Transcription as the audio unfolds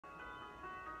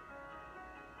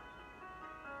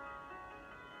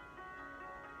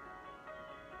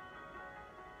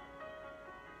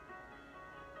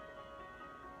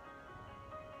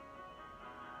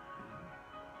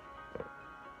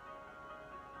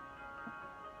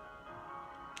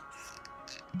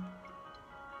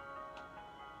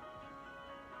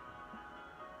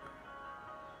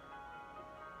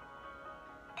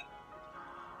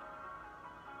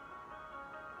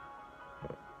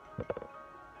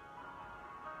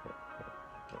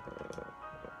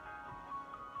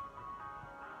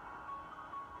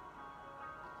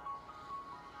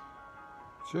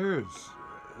Cheers.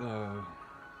 Uh,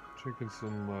 Drinking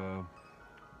some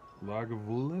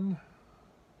Lagavulin,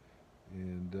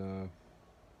 and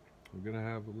we're gonna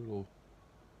have a little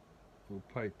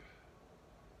pipe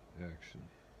action.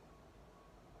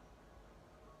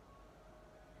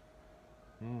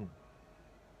 Mm.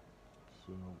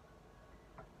 So,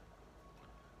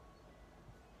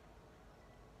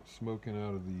 smoking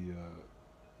out of the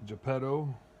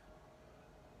Geppetto,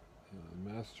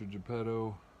 Master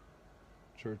Geppetto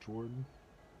Church Warden.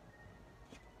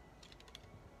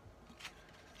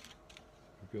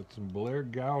 We've got some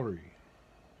Blairgowrie.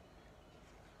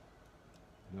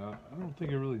 Now, I don't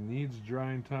think it really needs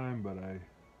drying time, but I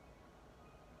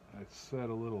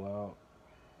set a little out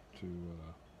to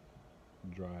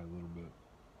dry a little bit.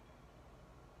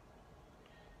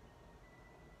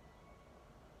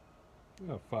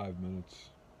 About 5 minutes.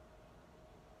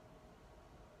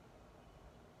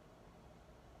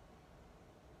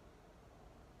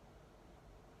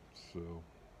 So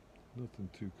nothing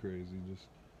too crazy. Just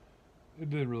it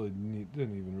didn't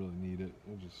even really need it.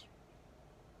 I just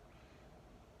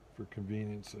for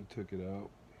convenience I took it out.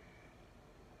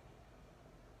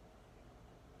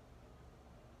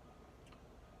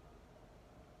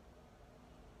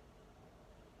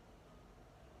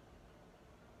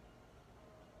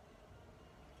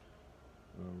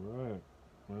 All right.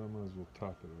 Well, I might as well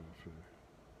top it off here.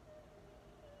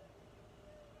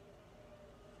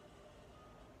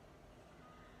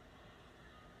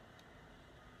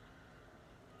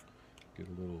 Get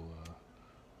a little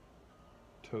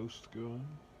toast going.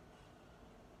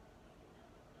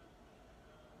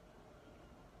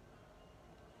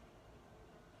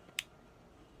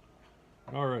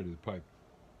 Alrighty, the pipe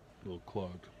a little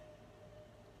clogged.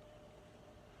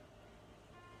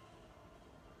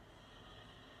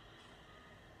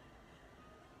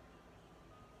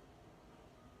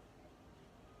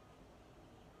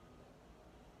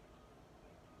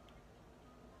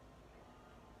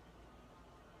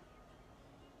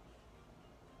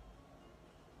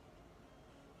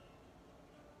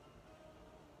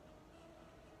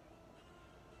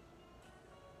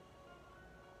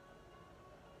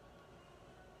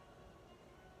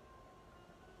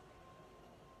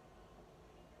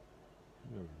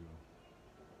 There we go.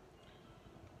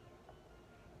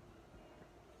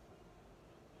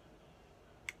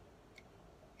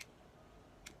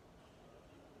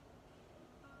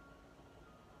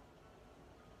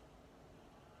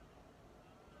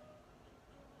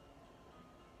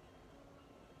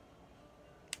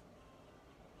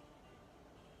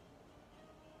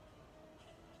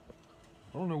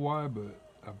 I don't know why, but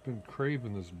I've been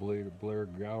craving this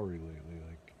Blairgowrie lately.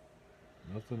 Like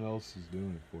nothing else is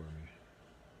doing it for me.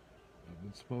 I've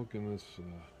been smoking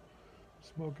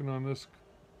on this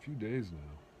a few days now.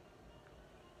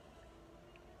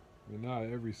 I mean, not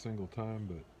every single time,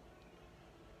 but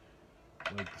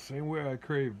like the same way I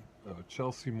crave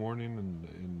Chelsea morning and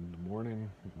in the morning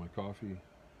with my coffee,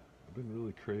 I've been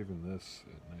really craving this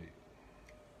at night.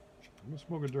 I'm gonna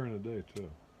smoke it during the day too.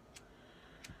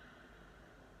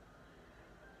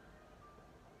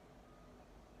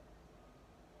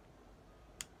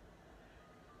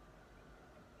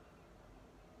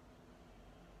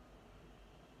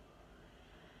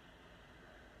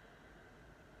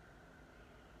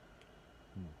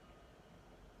 Hmm.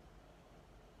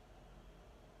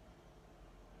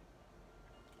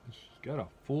 It's got a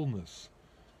fullness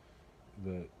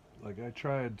that, like, I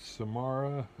tried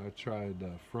Samara, I tried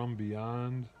From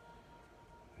Beyond,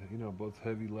 both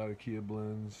heavy Latakia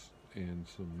blends and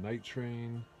some Night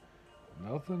Train.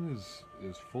 Nothing is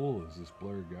as full as this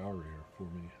Blairgowrie for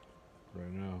me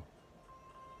right now.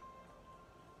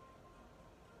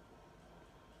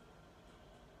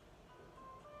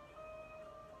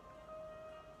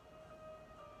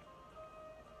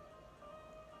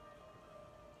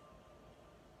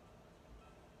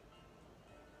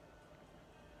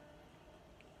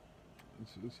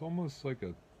 It's almost like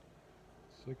a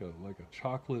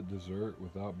chocolate dessert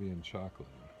without being chocolate.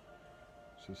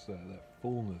 It's just that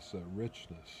fullness, that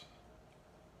richness,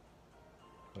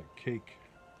 like cake.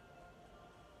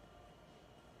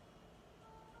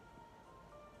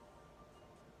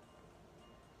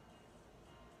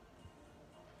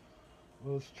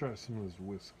 Well, let's try some of this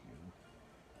whiskey.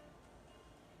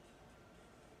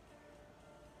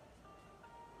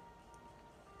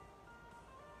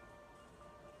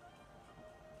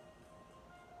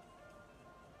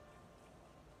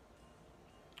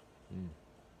 Mm.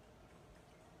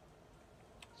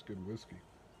 It's good whiskey.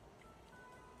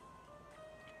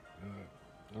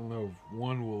 I don't know if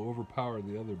one will overpower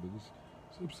the other, but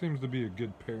this seems to be a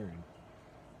good pairing.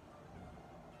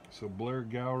 So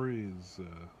Blairgowrie is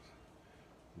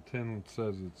The tin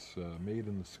says it's made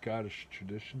in the Scottish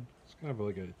tradition. It's kind of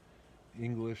like a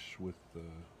English with the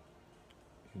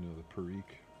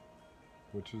perique,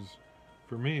 which is,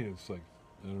 for me, it's like,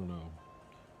 I don't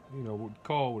know,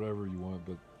 call it whatever you want,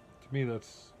 but to me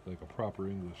that's like a proper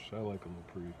English. I like a little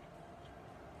perique.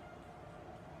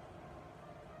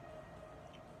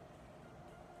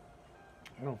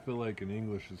 I don't feel like an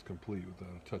English is complete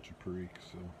without a touch of perique,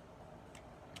 so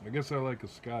I guess I like a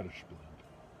Scottish blend.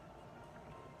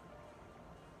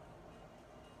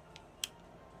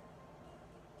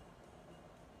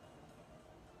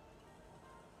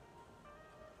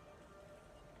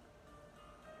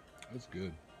 That's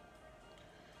good.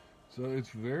 So it's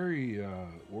very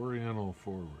Oriental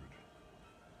forward.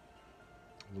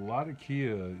 A lot of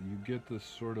Kia, you get this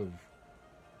sort of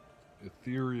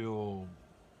ethereal,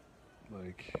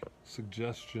 like,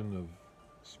 suggestion of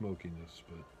smokiness,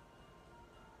 but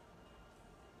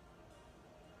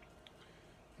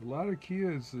a lot of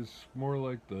Kias is more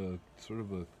like the sort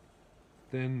of a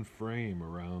thin frame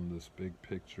around this big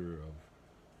picture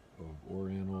of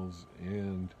Orientals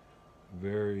and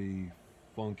very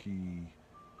funky,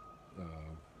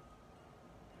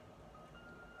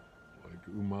 like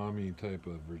umami type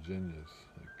of Virginias.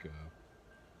 Like,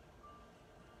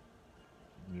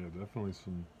 yeah, definitely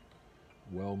some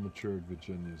well matured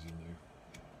Virginias in there.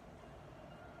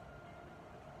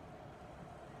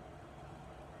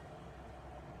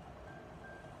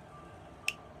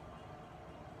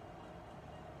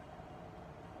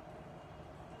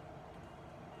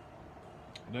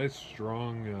 Nice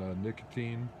strong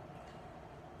nicotine.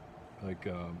 Like,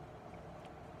 I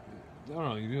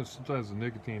don't know, sometimes the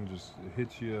nicotine just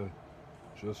hits you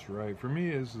just right. For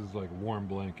me, this is like a warm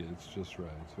blanket. It's just right.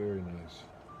 It's very nice.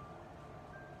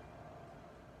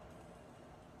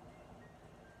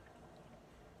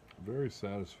 Very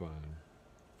satisfying.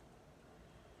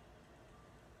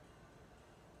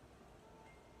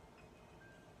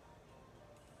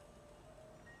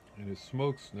 And it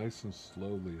smokes nice and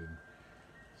slowly, and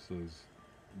so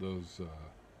those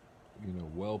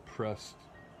well pressed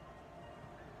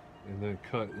and then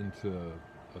cut into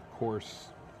a coarse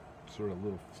sort of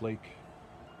little flake.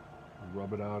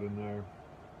 Rub it out in there.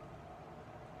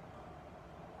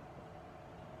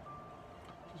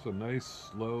 Just a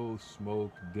nice slow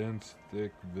smoke, dense,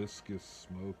 thick, viscous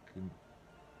smoke. And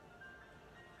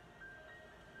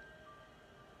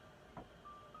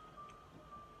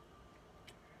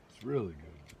it's really good.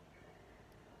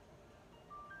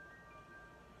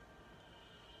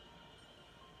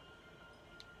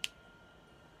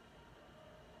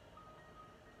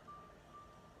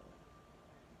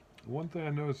 One thing I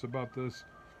noticed about this,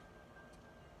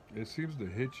 it seems to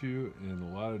hit you in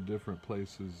a lot of different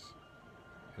places,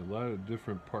 a lot of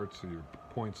different parts of your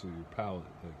points of your palate.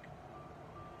 Like,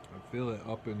 I feel it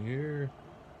up in here,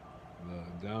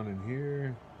 down in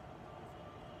here.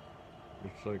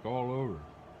 It's like all over.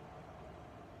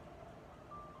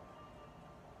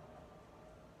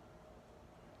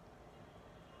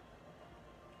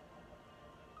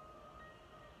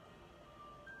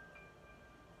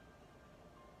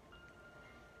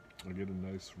 I get a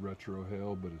nice retro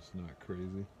hail, but it's not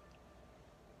crazy.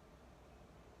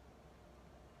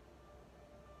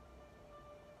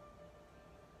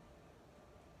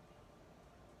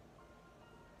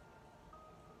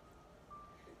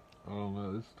 I don't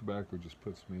know, this tobacco just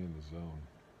puts me in the zone.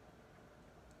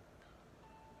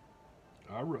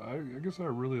 I guess I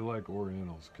really like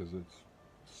Orientals because it's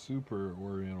super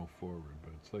Oriental forward,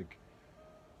 but it's like,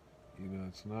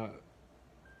 it's not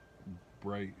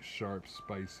bright, sharp,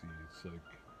 spicy. It's like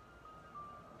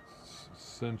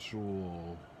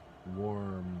sensual,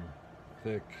 warm,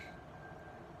 thick.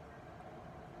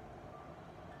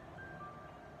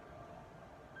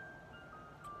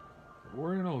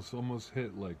 Orientals almost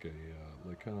hit like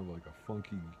like kind of like a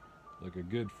funky, like a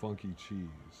good funky cheese.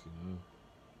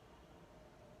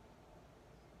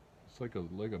 It's like a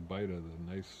bite of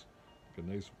like a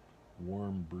nice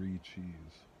warm brie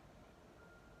cheese.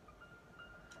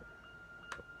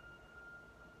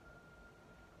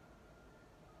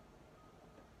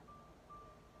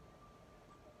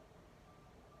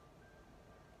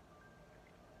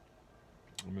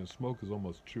 I mean, smoke is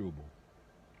almost chewable.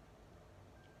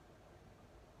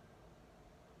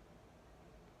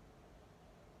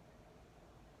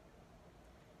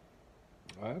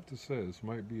 I have to say, this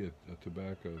might be a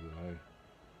tobacco that I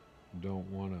don't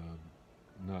want to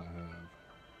not have.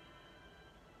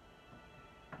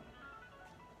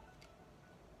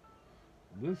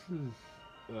 This is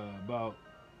about,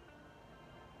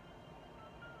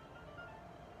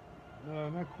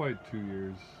 not quite 2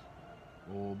 years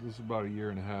old. This is about a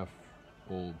year and a half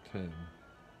old tin.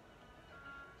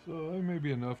 So that may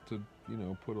be enough to, you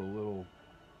know, put a little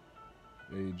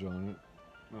age on it.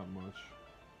 Not much.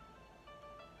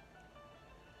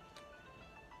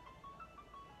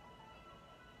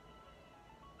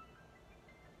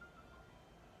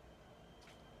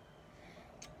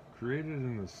 Created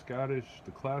in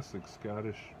the classic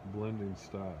Scottish blending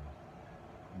style.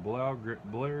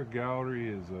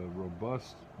 Blairgowrie is a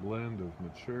robust blend of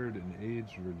matured and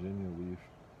aged Virginia leaf,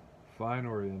 fine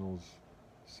Orientals,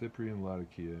 Cyprian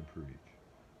Latakia, and Perique.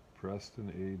 Pressed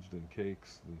and aged in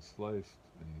cakes, then sliced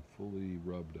and fully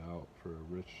rubbed out for a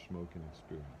rich smoking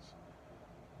experience.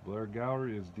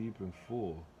 Blairgowrie is deep and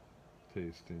full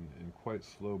tasting and quite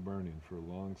slow burning for a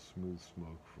long, smooth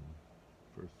smoke from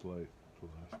first light to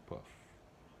last puff.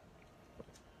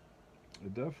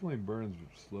 It definitely burns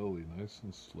slowly, nice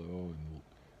and slow, and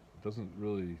it doesn't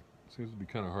really, it seems to be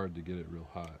kind of hard to get it real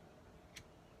hot.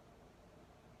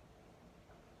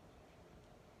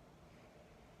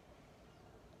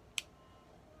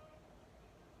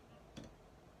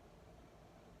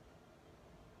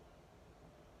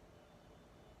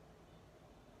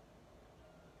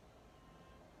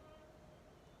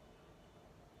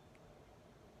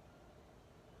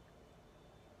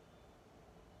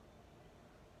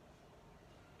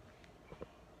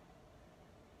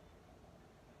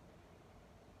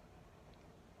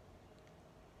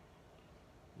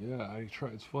 Yeah, I try.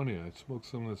 It's funny. I smoked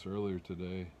some of this earlier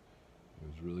today. It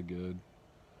was really good,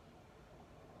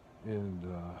 and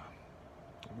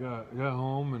got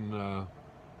home and I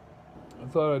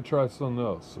thought I'd try something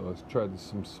else. So I tried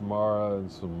some Samara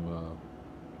and some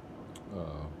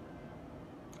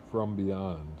From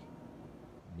Beyond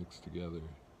mixed together,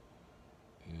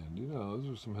 and you know those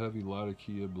are some heavy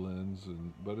Latakia blends,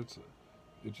 and but it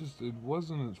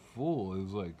wasn't as full. It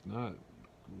was like not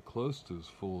close to as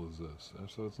full as this.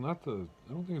 So it's not the.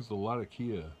 I don't think it's the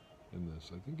Latakia in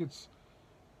this. I think it's.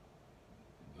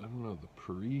 I don't know, the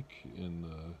Perique and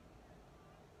the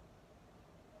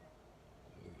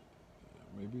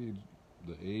maybe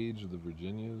the age of the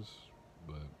Virginias,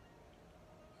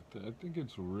 but I think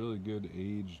it's really good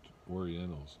aged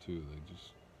Orientals too. They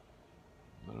just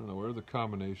I don't know where the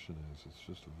combination is. It's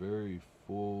just a very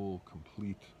full,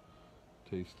 complete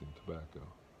tasting tobacco.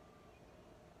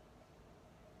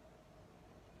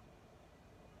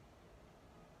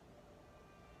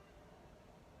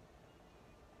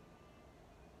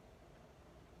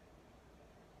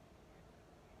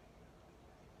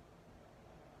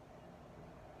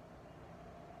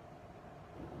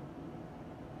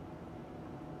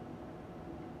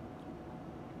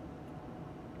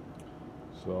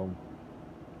 So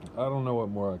I don't know what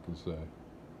more I can say.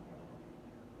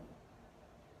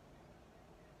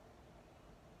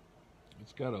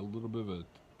 It's got a little bit of a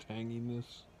tanginess.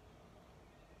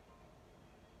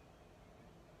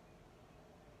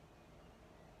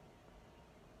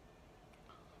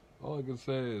 All I can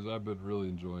say is I've been really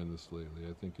enjoying this lately.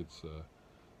 I think it's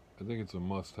a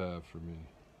must-have for me.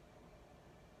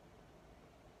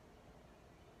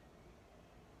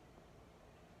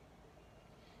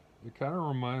 It kind of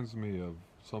reminds me of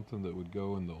something that would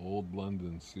go in the old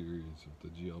London series of the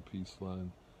GLP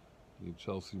line. The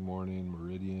Chelsea Morning,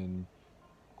 Meridian,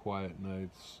 Quiet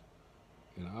Nights,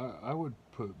 and I would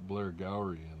put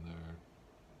Blairgowrie in there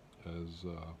as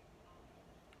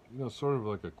you know, sort of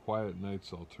like a Quiet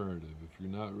Nights alternative. If you're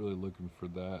not really looking for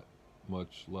that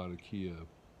much Latakia,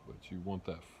 but you want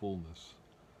that fullness,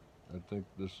 I think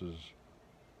this is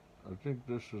I think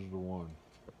this is the one.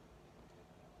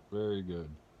 Very good.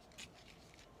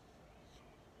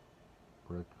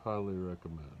 Highly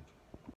recommend.